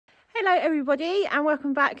Hello everybody and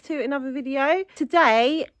welcome back to another video.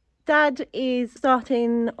 Today Dad is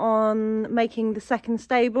starting on making the second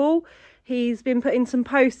stable. He's been putting some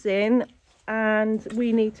posts in and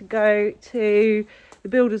we need to go to the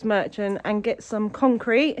builder's merchant and get some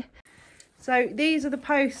concrete. So these are the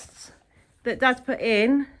posts that Dad's put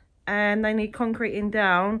in and they need concreting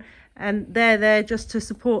down, and they're there just to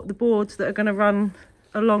support the boards that are going to run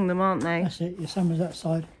along them, aren't they? That's it, your summer's that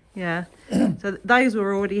side. Yeah. So those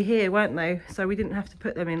were already here, weren't they? So we didn't have to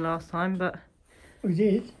put them in last time, but We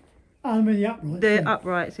did. I mean the uprights. the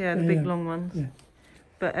uprights, yeah, the big long ones. Yeah.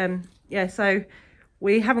 But yeah, so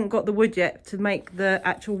we haven't got the wood yet to make the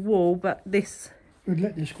actual wall, but this, We'd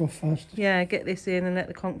let this go off first. yeah, get this in and let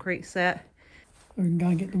the concrete set. We can go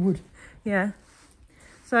and get the wood. Yeah.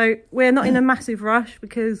 So we're not in a massive rush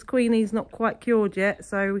because Queenie's not quite cured yet,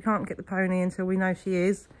 so we can't get the pony until we know she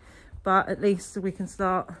is. But at least we can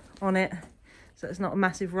start on it, so it's not a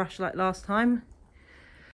massive rush like last time.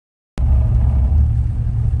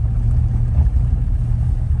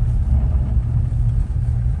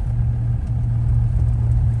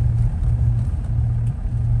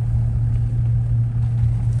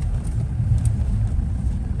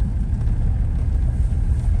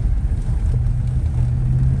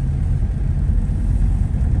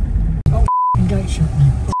 Gate shut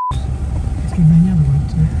now. Let's give me another one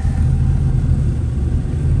too.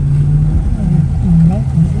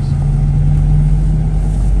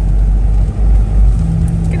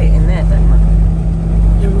 Get it in there, don't we?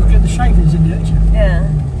 Yeah, we'll get the shavings in there, actually. Yeah.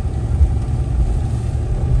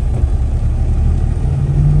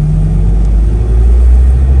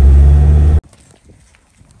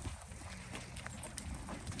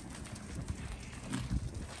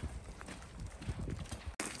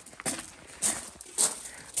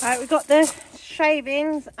 Right, we got the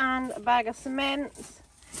shavings and a bag of cement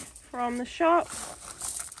from the shop.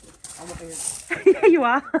 I'm not here. Yeah, you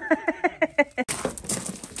are.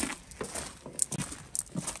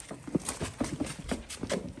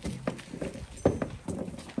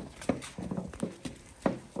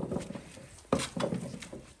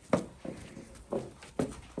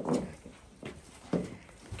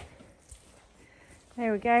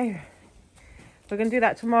 There we go. We're going to do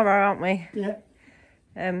that tomorrow, aren't we? Yeah.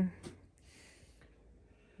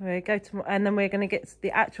 We go to, and then we're going to get the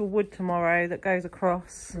actual wood tomorrow that goes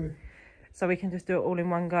across, so we can just do it all in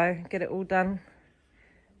one go, get it all done.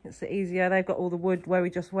 It's easier. They've got all the wood where we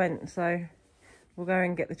just went, so we'll go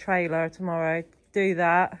and get the trailer tomorrow, do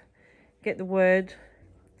that, get the wood.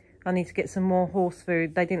 I need to get some more horse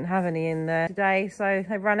food. They didn't have any in there today, so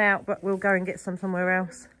they run out, but we'll go and get some somewhere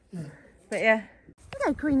else. Yeah. But yeah.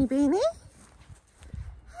 Hello, Queenie Beanie.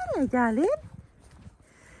 Hello, darling.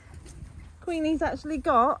 Queenie's actually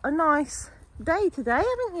got a nice day today,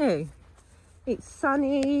 haven't you? It's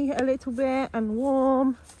sunny a little bit and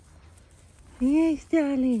warm. Yes,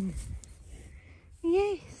 darling.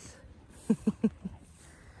 Yes.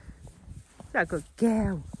 You're a good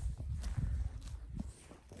girl.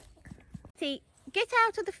 See, get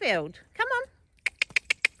out of the field. Come on.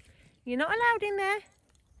 You're not allowed in there.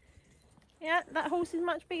 Yeah, that horse is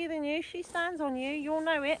much bigger than you. She stands on you. You'll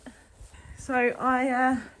know it. So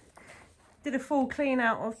I did a full clean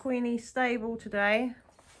out of Queenie's stable today,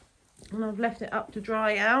 and I've left it up to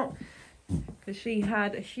dry out because she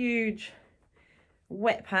had a huge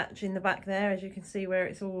wet patch in the back there, as you can see, where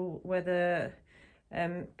it's all, where the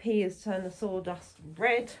pea has turned the sawdust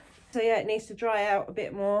red. So yeah, it needs to dry out a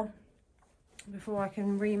bit more before I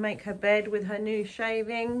can remake her bed with her new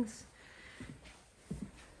shavings.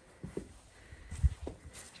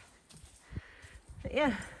 But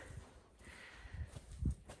yeah,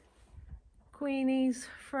 Queenie's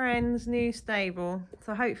friend's new stable.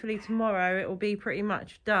 So hopefully tomorrow it will be pretty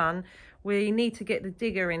much done. We need to get the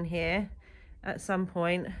digger in here at some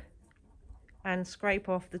point and scrape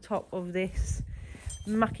off the top of this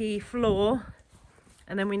mucky floor,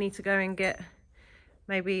 and then we need to go and get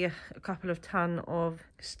maybe a couple of ton of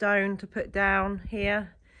stone to put down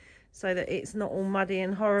here so that it's not all muddy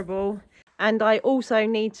and horrible. And I also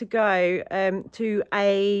need to go to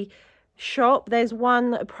a shop. There's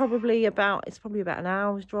one it's probably about an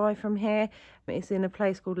hour's drive from here. It's in a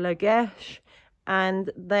place called Logesh,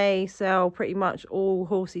 and they sell pretty much all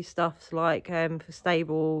horsey stuffs, like for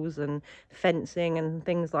stables and fencing and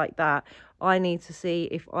things like that. I need to see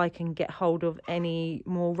if I can get hold of any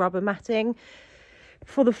more rubber matting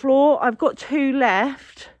for the floor. I've got 2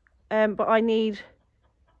 left, but I need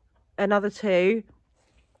another 2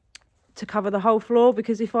 to cover the whole floor,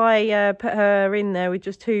 because if I put her in there with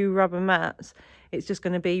just 2 rubber mats, it's just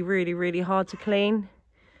going to be really hard to clean.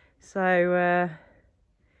 So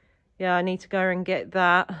yeah, I need to go and get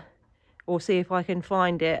that or see if I can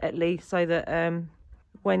find it at least, so that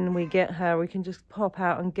when we get her we can just pop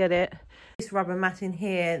out and get it. This rubber mat in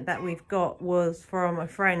here that we've got was from a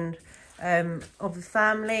friend of the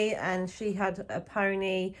family, and she had a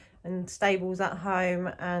pony and stables at home,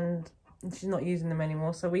 and she's not using them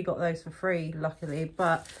anymore, so we got those for free, luckily.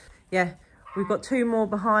 But yeah, we've got 2 more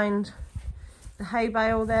behind the hay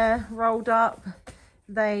bale there, rolled up.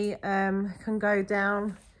 They can go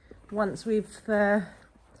down once we've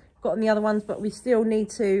gotten the other ones, but we still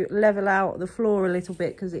need to level out the floor a little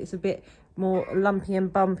bit because it's a bit more lumpy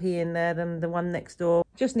and bumpy in there than the one next door.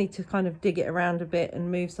 Just need to kind of dig it around a bit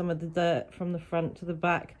and move some of the dirt from the front to the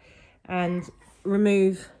back, and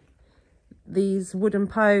remove these wooden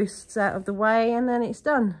posts out of the way, and then it's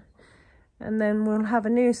done. And then we'll have a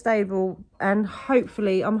new stable, and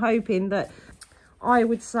hopefully, I'm hoping that, I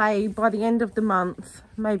would say by the end of the month,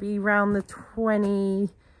 maybe around the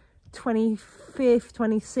 25th,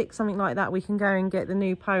 26th, something like that, we can go and get the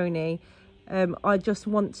new pony. I just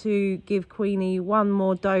want to give Queenie one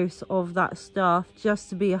more dose of that stuff just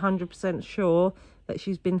to be 100% sure that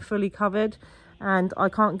she's been fully covered, and I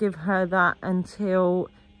can't give her that until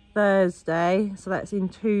Thursday, so that's in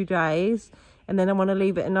 2 days, and then I want to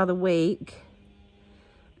leave it another week,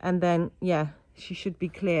 and then yeah, she should be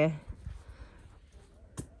clear.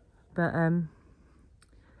 But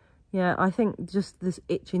yeah, I think just this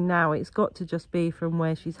itching now, it's got to just be from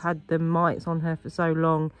where she's had the mites on her for so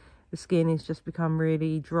long. The skin has just become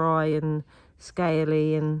really dry and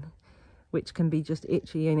scaly, and which can be just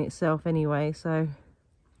itchy in itself anyway. So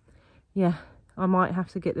yeah, I might have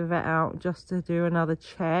to get the vet out just to do another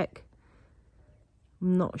check.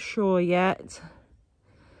 I'm not sure yet.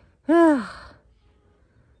 There's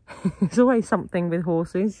always something with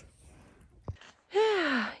horses.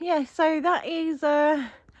 Yeah, so that is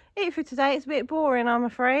it for today. It's a bit boring, I'm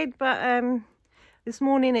afraid, but this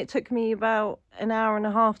morning it took me about an hour and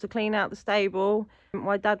a half to clean out the stable.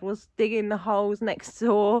 My dad was digging the holes next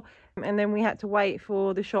door, and then we had to wait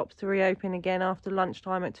for the shops to reopen again after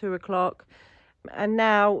lunchtime at 2 o'clock. And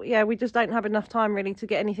now, yeah, we just don't have enough time really to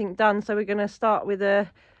get anything done, so we're going to start with a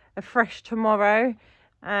fresh tomorrow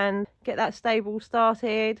and get that stable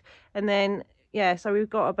started. And then yeah, so we've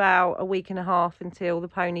got about a week and a half until the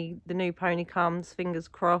new pony comes, fingers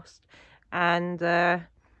crossed. And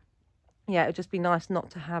yeah, it'd just be nice not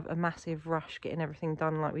to have a massive rush getting everything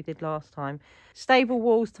done like we did last time. Stable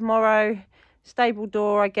walls tomorrow, stable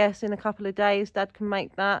door I guess in a couple of days. Dad can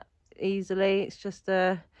make that easily. It's just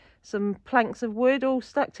some planks of wood all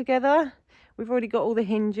stuck together. We've already got all the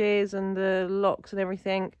hinges and the locks and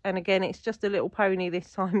everything, and again it's just a little pony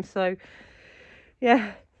this time, so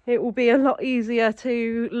yeah, it will be a lot easier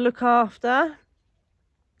to look after.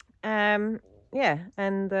 Yeah,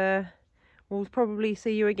 and we'll probably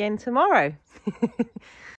see you again tomorrow.